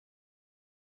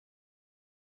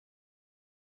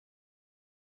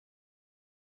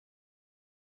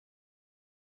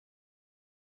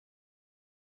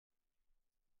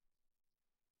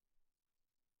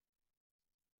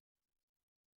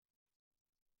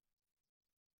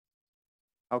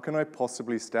How can I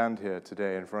possibly stand here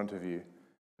today in front of you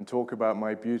and talk about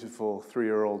my beautiful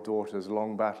 3-year-old daughter's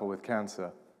long battle with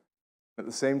cancer, at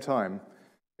the same time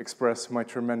express my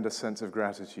tremendous sense of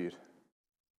gratitude?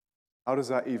 How does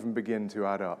that even begin to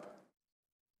add up?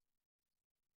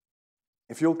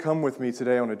 If you'll come with me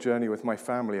today on a journey with my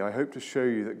family, I hope to show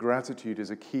you that gratitude is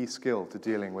a key skill to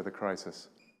dealing with a crisis.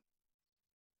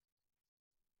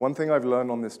 One thing I've learned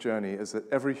on this journey is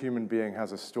that every human being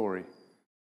has a story.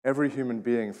 Every human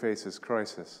being faces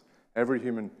crisis. Every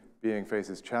human being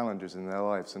faces challenges in their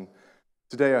lives, and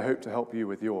today I hope to help you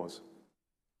with yours.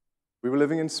 We were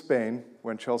living in Spain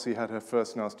when Chelsea had her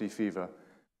first nasty fever.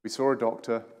 We saw a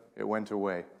doctor, it went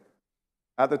away.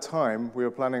 At the time, we were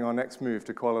planning our next move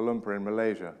to Kuala Lumpur in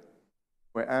Malaysia,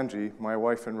 where Angie, my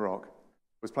wife and Rock,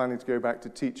 was planning to go back to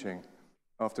teaching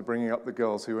after bringing up the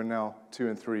girls who were now 2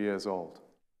 and 3 years old.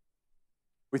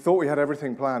 We thought we had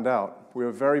everything planned out. We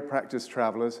were very practiced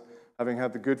travelers, having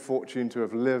had the good fortune to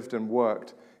have lived and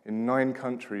worked in 9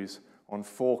 countries on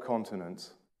 4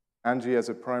 continents. Angie as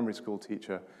a primary school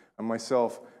teacher, and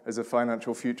myself as a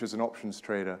financial futures and options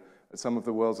trader at some of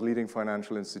the world's leading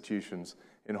financial institutions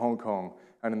in Hong Kong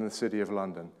and in the City of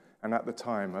London, and at the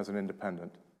time as an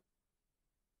independent.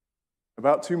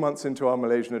 About 2 months into our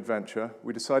Malaysian adventure,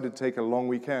 we decided to take a long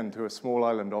weekend to a small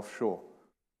island offshore.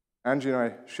 Angie and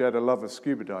I shared a love of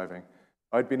scuba diving.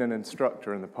 I'd been an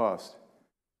instructor in the past,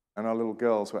 and our little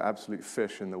girls were absolute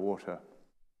fish in the water.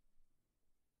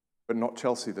 But not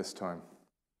Chelsea this time.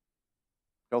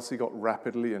 Chelsea got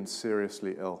rapidly and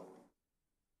seriously ill.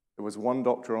 There was one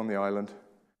doctor on the island,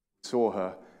 we saw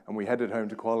her, and we headed home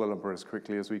to Kuala Lumpur as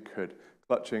quickly as we could,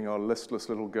 clutching our listless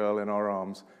little girl in our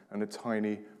arms and a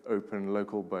tiny, open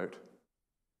local boat.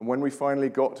 And when we finally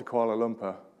got to Kuala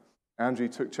Lumpur, Angie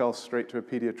took Chelsea straight to a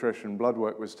pediatrician, blood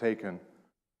work was taken,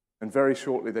 and very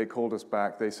shortly they called us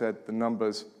back. They said the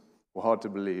numbers were hard to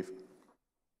believe.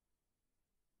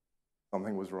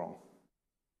 Something was wrong.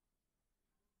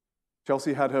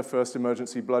 Chelsea had her first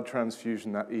emergency blood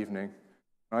transfusion that evening.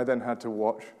 I then had to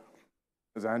watch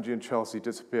as Angie and Chelsea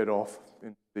disappeared off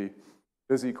into the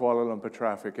busy Kuala Lumpur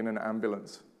traffic in an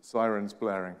ambulance, sirens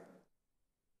blaring,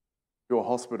 to a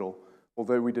hospital,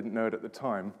 although we didn't know it at the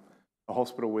time, a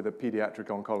hospital with a pediatric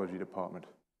oncology department.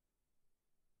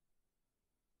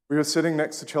 We were sitting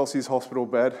next to Chelsea's hospital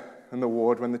bed in the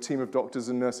ward when the team of doctors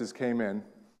and nurses came in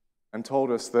and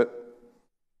told us that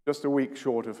just a week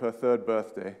short of her 3rd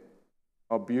birthday,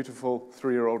 our beautiful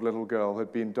 3-year-old little girl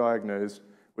had been diagnosed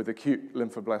with acute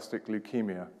lymphoblastic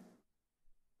leukemia,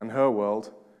 and her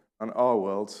world and our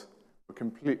worlds were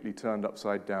completely turned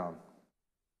upside down.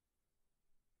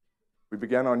 We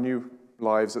began our new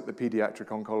lives at the pediatric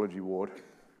oncology ward,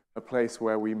 a place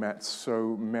where we met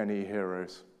so many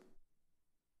heroes.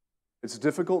 It's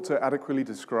difficult to adequately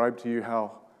describe to you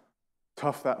how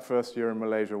tough that first year in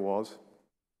Malaysia was.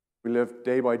 We lived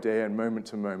day by day and moment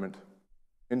to moment.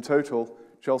 In total,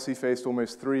 Chelsea faced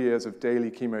almost 3 years of daily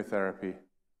chemotherapy,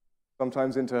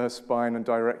 sometimes into her spine and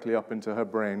directly up into her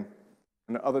brain,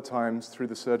 and at other times through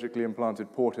the surgically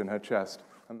implanted port in her chest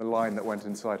and the line that went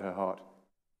inside her heart.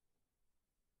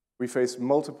 We faced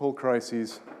multiple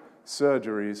crises,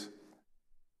 surgeries,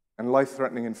 and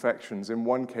life-threatening infections, in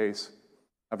one case,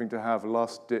 having to have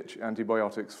last-ditch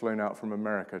antibiotics flown out from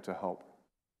America to help.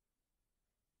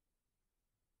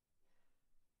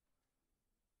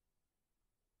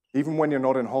 Even when you're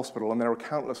not in hospital, and there are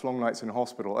countless long nights in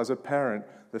hospital, as a parent,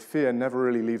 the fear never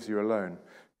really leaves you alone.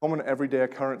 Common everyday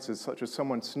occurrences such as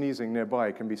someone sneezing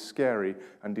nearby can be scary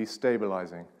and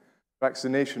destabilizing.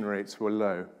 Vaccination rates were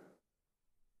low.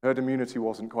 Herd immunity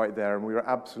wasn't quite there, and we were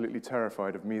absolutely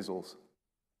terrified of measles.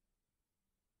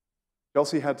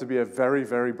 Chelsea had to be a very,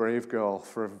 very brave girl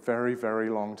for a very, very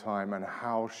long time, and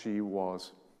how she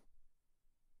was.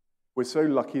 We're so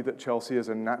lucky that Chelsea is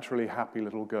a naturally happy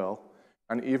little girl,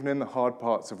 and even in the hard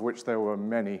parts, of which there were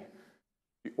many,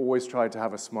 she always tried to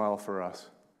have a smile for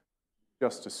us.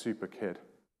 Just a super kid.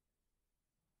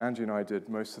 Angie and I did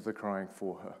most of the crying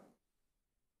for her.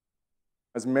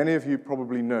 As many of you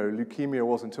probably know, leukemia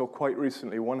was until quite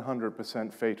recently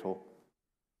 100% fatal.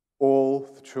 All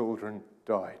the children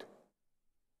died.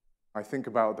 I think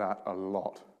about that a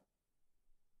lot.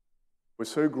 We're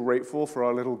so grateful for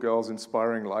our little girl's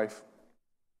inspiring life.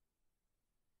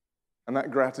 And that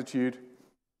gratitude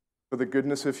for the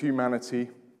goodness of humanity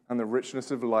and the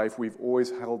richness of life, we've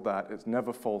always held that. It's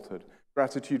never faltered.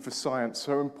 Gratitude for science,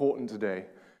 so important today.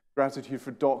 Gratitude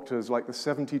for doctors like the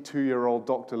 72-year-old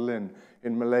Dr. Lin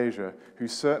in Malaysia, who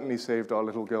certainly saved our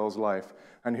little girl's life,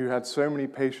 and who had so many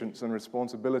patients and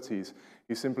responsibilities,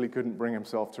 he simply couldn't bring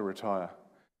himself to retire.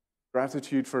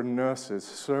 Gratitude for nurses,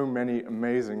 so many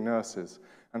amazing nurses,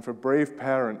 and for brave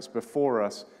parents before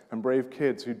us and brave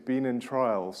kids who'd been in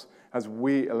trials as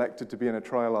we elected to be in a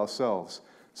trial ourselves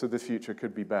so the future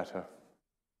could be better.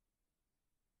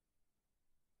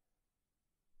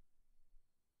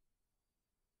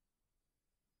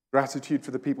 Gratitude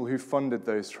for the people who funded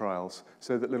those trials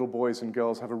so that little boys and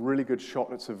girls have a really good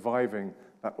shot at surviving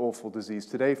that awful disease.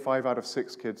 Today, 5 out of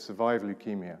 6 kids survive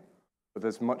leukemia, but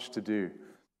there's much to do.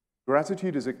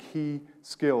 Gratitude is a key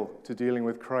skill to dealing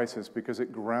with crisis because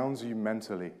it grounds you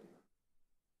mentally.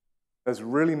 There's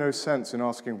really no sense in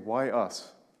asking, why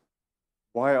us?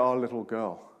 Why our little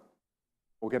girl?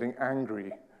 Or getting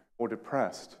angry or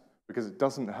depressed, because it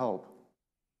doesn't help.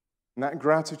 And that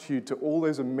gratitude to all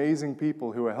those amazing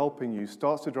people who are helping you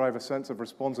starts to drive a sense of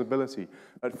responsibility,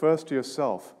 at first to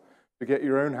yourself, to get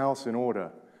your own house in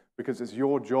order, because it's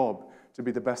your job to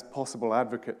be the best possible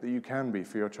advocate that you can be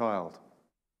for your child.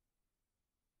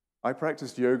 I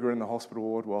practiced yoga in the hospital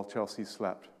ward while Chelsea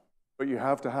slept, but you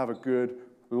have to have a good,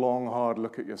 long, hard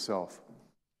look at yourself.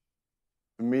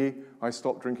 For me, I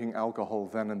stopped drinking alcohol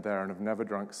then and there and have never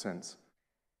drunk since.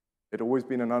 It'd always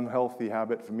been an unhealthy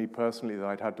habit for me personally that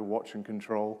I'd had to watch and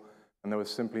control, and there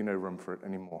was simply no room for it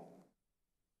anymore.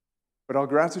 But our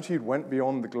gratitude went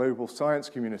beyond the global science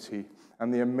community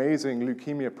and the amazing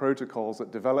leukemia protocols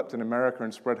that developed in America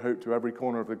and spread hope to every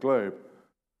corner of the globe.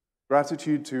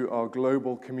 Gratitude to our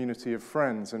global community of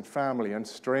friends and family and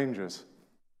strangers.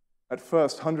 At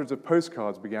first, hundreds of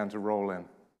postcards began to roll in.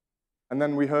 And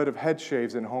then we heard of head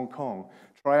shaves in Hong Kong,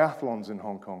 triathlons in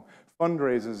Hong Kong,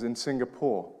 fundraisers in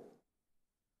Singapore,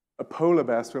 a polar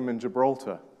bear swim in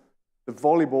Gibraltar. The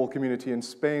volleyball community in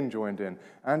Spain joined in.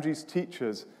 Angie's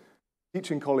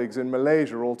teaching colleagues in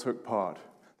Malaysia all took part.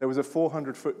 There was a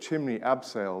 400-foot chimney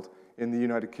abseiled in the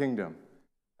United Kingdom,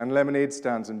 and lemonade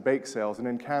stands and bake sales, and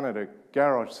in Canada,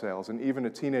 garage sales, and even a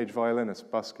teenage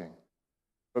violinist busking.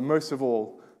 But most of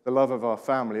all, the love of our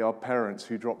family, our parents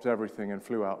who dropped everything and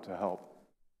flew out to help.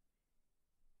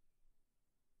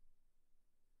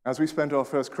 As we spent our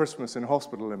first Christmas in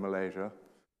hospital in Malaysia,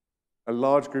 a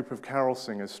large group of carol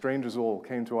singers, strangers all,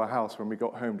 came to our house when we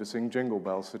got home to sing Jingle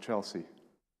Bells for Chelsea.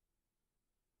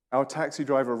 Our taxi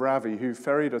driver, Ravi, who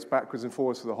ferried us backwards and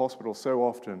forwards to the hospital so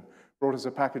often, brought us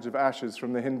a package of ashes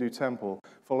from the Hindu temple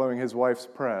following his wife's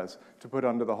prayers to put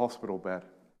under the hospital bed.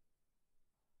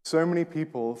 So many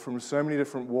people from so many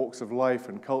different walks of life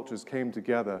and cultures came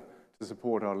together to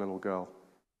support our little girl.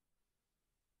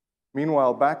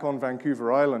 Meanwhile, back on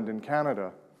Vancouver Island in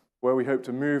Canada, where we hoped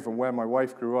to move and where my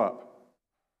wife grew up,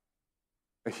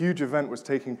 a huge event was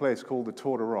taking place called the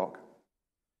Tour de Rock.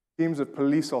 Teams of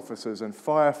police officers and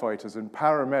firefighters and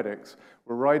paramedics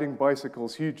were riding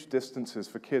bicycles huge distances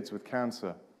for kids with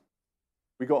cancer.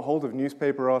 We got hold of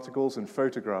newspaper articles and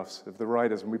photographs of the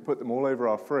riders, and we put them all over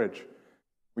our fridge.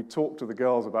 We talked to the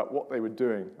girls about what they were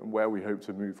doing and where we hoped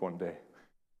to move one day.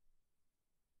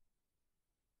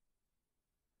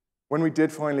 When we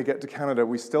did finally get to Canada,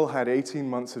 we still had 18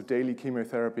 months of daily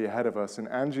chemotherapy ahead of us, and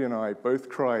Angie and I both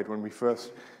cried when we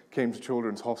first came to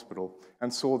Children's Hospital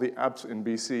and saw in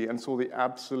BC and saw the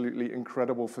absolutely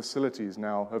incredible facilities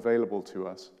now available to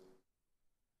us.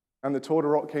 And the Tour de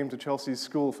Rock came to Chelsea's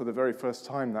school for the very first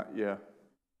time that year.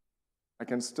 I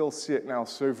can still see it now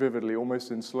so vividly,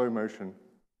 almost in slow motion.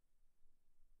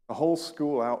 The whole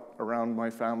school out around my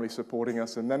family supporting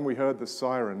us, and then we heard the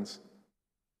sirens.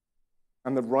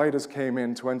 And the riders came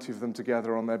in, 20 of them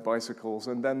together on their bicycles,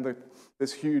 and then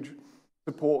this huge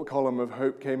support column of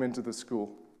hope came into the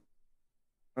school.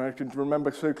 And I can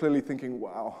remember so clearly thinking,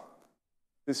 wow,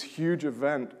 this huge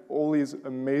event, all these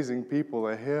amazing people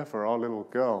are here for our little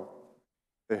girl.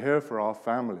 They're here for our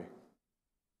family.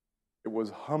 It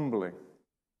was humbling,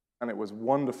 and it was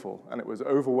wonderful, and it was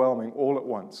overwhelming all at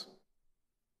once.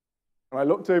 And I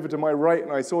looked over to my right,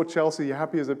 and I saw Chelsea,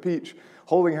 happy as a peach,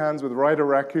 holding hands with Ryder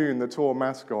Raccoon, the tour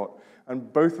mascot,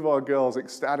 and both of our girls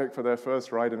ecstatic for their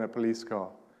first ride in a police car.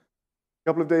 A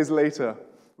couple of days later,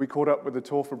 we caught up with the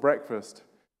tour for breakfast,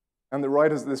 and the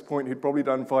riders at this point, who'd probably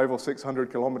done 500 or 600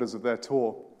 kilometers of their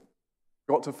tour,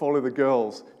 got to follow the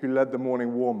girls who led the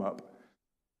morning warm-up.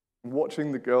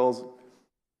 Watching the girls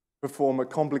perform a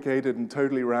complicated and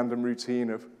totally random routine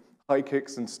of high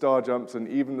kicks and star jumps and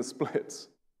even the splits,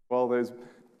 while those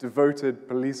devoted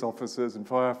police officers and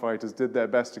firefighters did their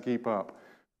best to keep up,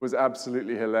 was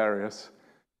absolutely hilarious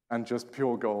and just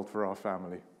pure gold for our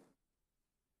family.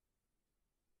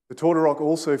 The Tour de Rock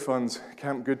also funds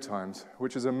Camp Good Times,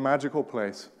 which is a magical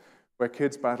place where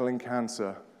kids battling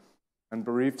cancer and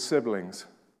bereaved siblings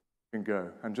can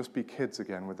go and just be kids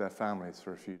again with their families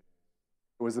for a few days.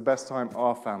 It was the best time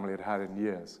our family had had in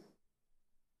years.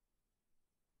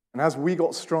 And as we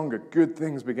got stronger, good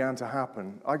things began to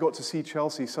happen. I got to see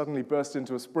Chelsea suddenly burst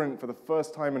into a sprint for the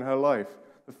first time in her life,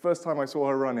 the first time I saw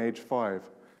her run age 5.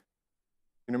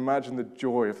 You can imagine the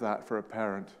joy of that for a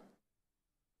parent.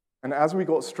 And as we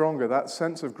got stronger, that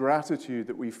sense of gratitude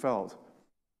that we felt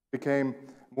became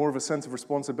more of a sense of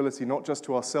responsibility, not just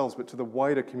to ourselves, but to the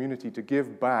wider community, to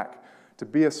give back, to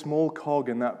be a small cog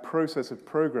in that process of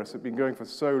progress that had been going for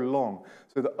so long,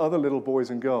 so that other little boys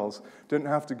and girls didn't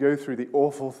have to go through the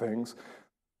awful things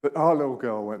that our little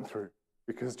girl went through,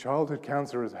 because childhood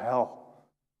cancer is hell.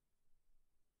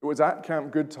 It was at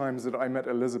Camp Good Times that I met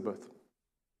Elizabeth.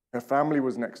 Her family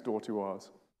was next door to ours.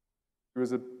 She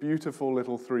was a beautiful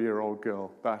little 3-year-old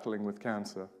girl battling with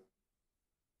cancer.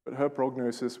 But her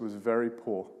prognosis was very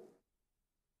poor.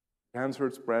 Cancer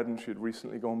had spread and she had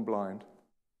recently gone blind.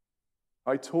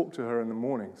 I talked to her in the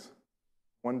mornings.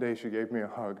 One day she gave me a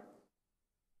hug.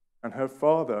 And her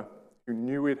father, who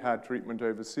knew we'd had treatment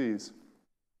overseas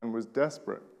and was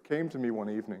desperate, came to me one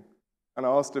evening and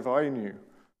asked if I knew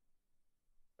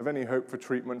of any hope for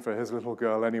treatment for his little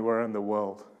girl anywhere in the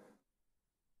world.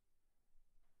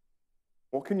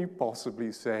 What can you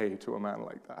possibly say to a man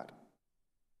like that?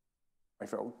 I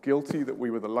felt guilty that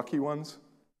we were the lucky ones,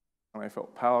 and I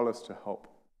felt powerless to help.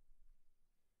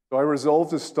 So I resolved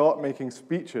to start making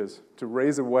speeches to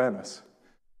raise awareness.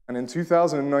 And in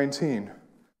 2019,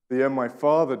 the year my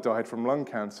father died from lung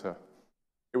cancer,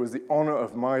 it was the honor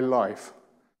of my life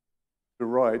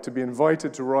to be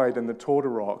invited to ride in the Tour de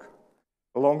Rock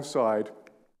alongside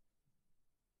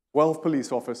 12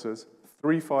 police officers,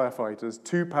 3 firefighters,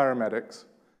 2 paramedics,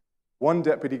 1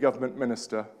 deputy government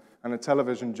minister, and a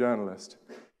television journalist.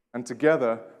 And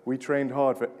together, we trained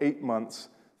hard for 8 months,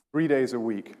 3 days a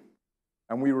week.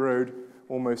 And we rode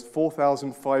almost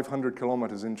 4,500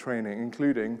 kilometers in training,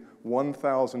 including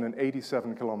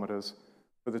 1,087 kilometers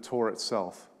for the tour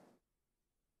itself.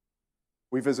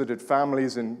 We visited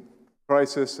families in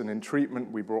crisis and in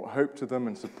treatment. We brought hope to them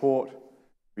and support.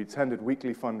 We attended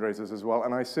weekly fundraisers as well,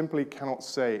 and I simply cannot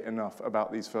say enough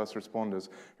about these first responders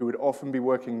who would often be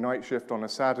working night shift on a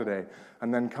Saturday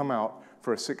and then come out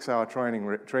for a 6-hour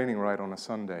training ride on a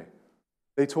Sunday.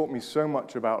 They taught me so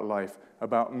much about life,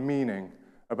 about meaning,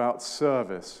 about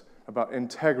service, about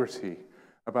integrity,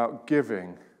 about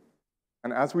giving.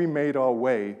 And as we made our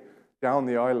way down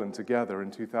the island together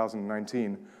in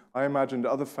 2019, I imagined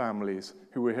other families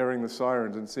who were hearing the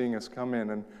sirens and seeing us come in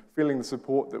and feeling the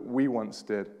support that we once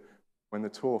did when the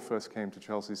tour first came to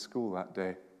Chelsea's school that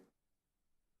day.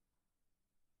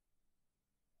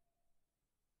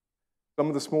 Some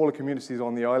of the smaller communities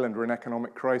on the island were in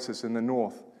economic crisis in the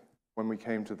north when we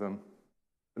came to them.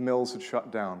 The mills had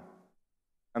shut down,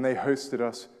 and they hosted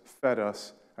us, fed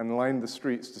us, and lined the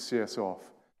streets to see us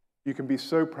off. You can be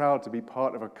so proud to be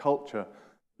part of a culture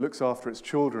that looks after its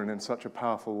children in such a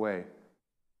powerful way.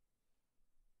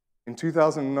 In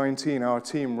 2019, our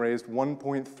team raised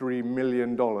 $1.3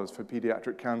 million for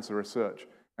pediatric cancer research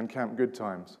and Camp Good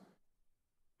Times.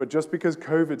 But just because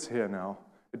COVID's here now,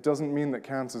 it doesn't mean that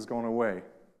cancer's gone away.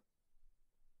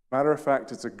 Matter of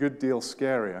fact, it's a good deal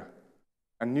scarier.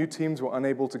 And new teams were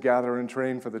unable to gather and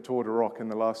train for the Tour de Rock in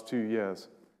the last 2 years.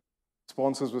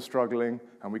 Sponsors were struggling,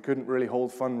 and we couldn't really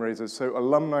hold fundraisers, so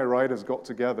alumni riders got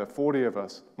together, 40 of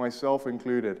us, myself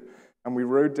included, and we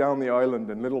rode down the island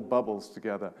in little bubbles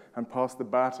together and passed the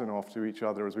baton off to each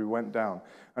other as we went down.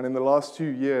 And in the last 2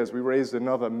 years, we raised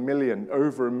over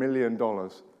 $1 million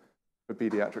for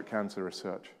pediatric cancer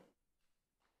research.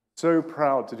 So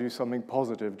proud to do something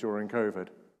positive during COVID.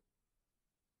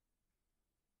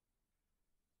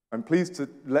 I'm pleased to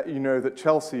let you know that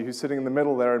Chelsea, who's sitting in the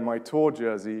middle there in my tour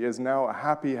jersey, is now a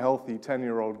happy, healthy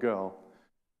 10-year-old girl,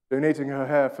 donating her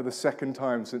hair for the 2nd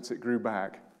time since it grew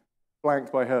back, flanked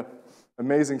by her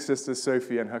amazing sister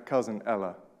Sophie and her cousin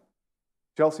Ella.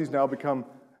 Chelsea's now become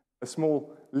a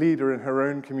small leader in her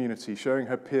own community, showing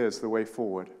her peers the way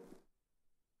forward.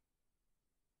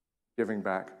 Giving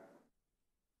back.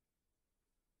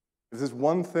 If there's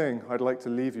one thing I'd like to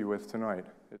leave you with tonight,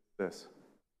 it's this.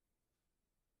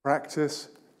 Practice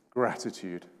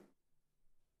gratitude.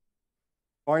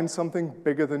 Find something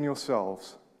bigger than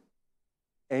yourselves.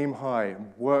 Aim high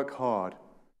and work hard.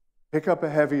 Pick up a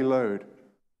heavy load.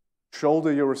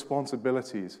 Shoulder your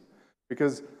responsibilities,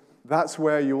 because that's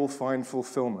where you'll find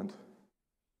fulfillment.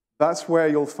 That's where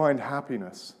you'll find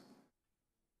happiness.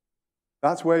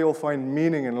 That's where you'll find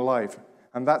meaning in life,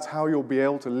 and that's how you'll be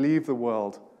able to leave the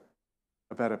world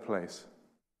a better place.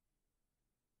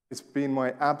 It's been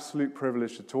my absolute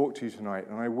privilege to talk to you tonight,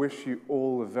 and I wish you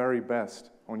all the very best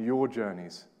on your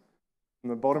journeys. From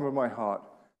the bottom of my heart,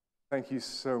 thank you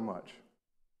so much.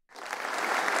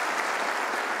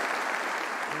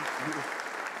 Thank you.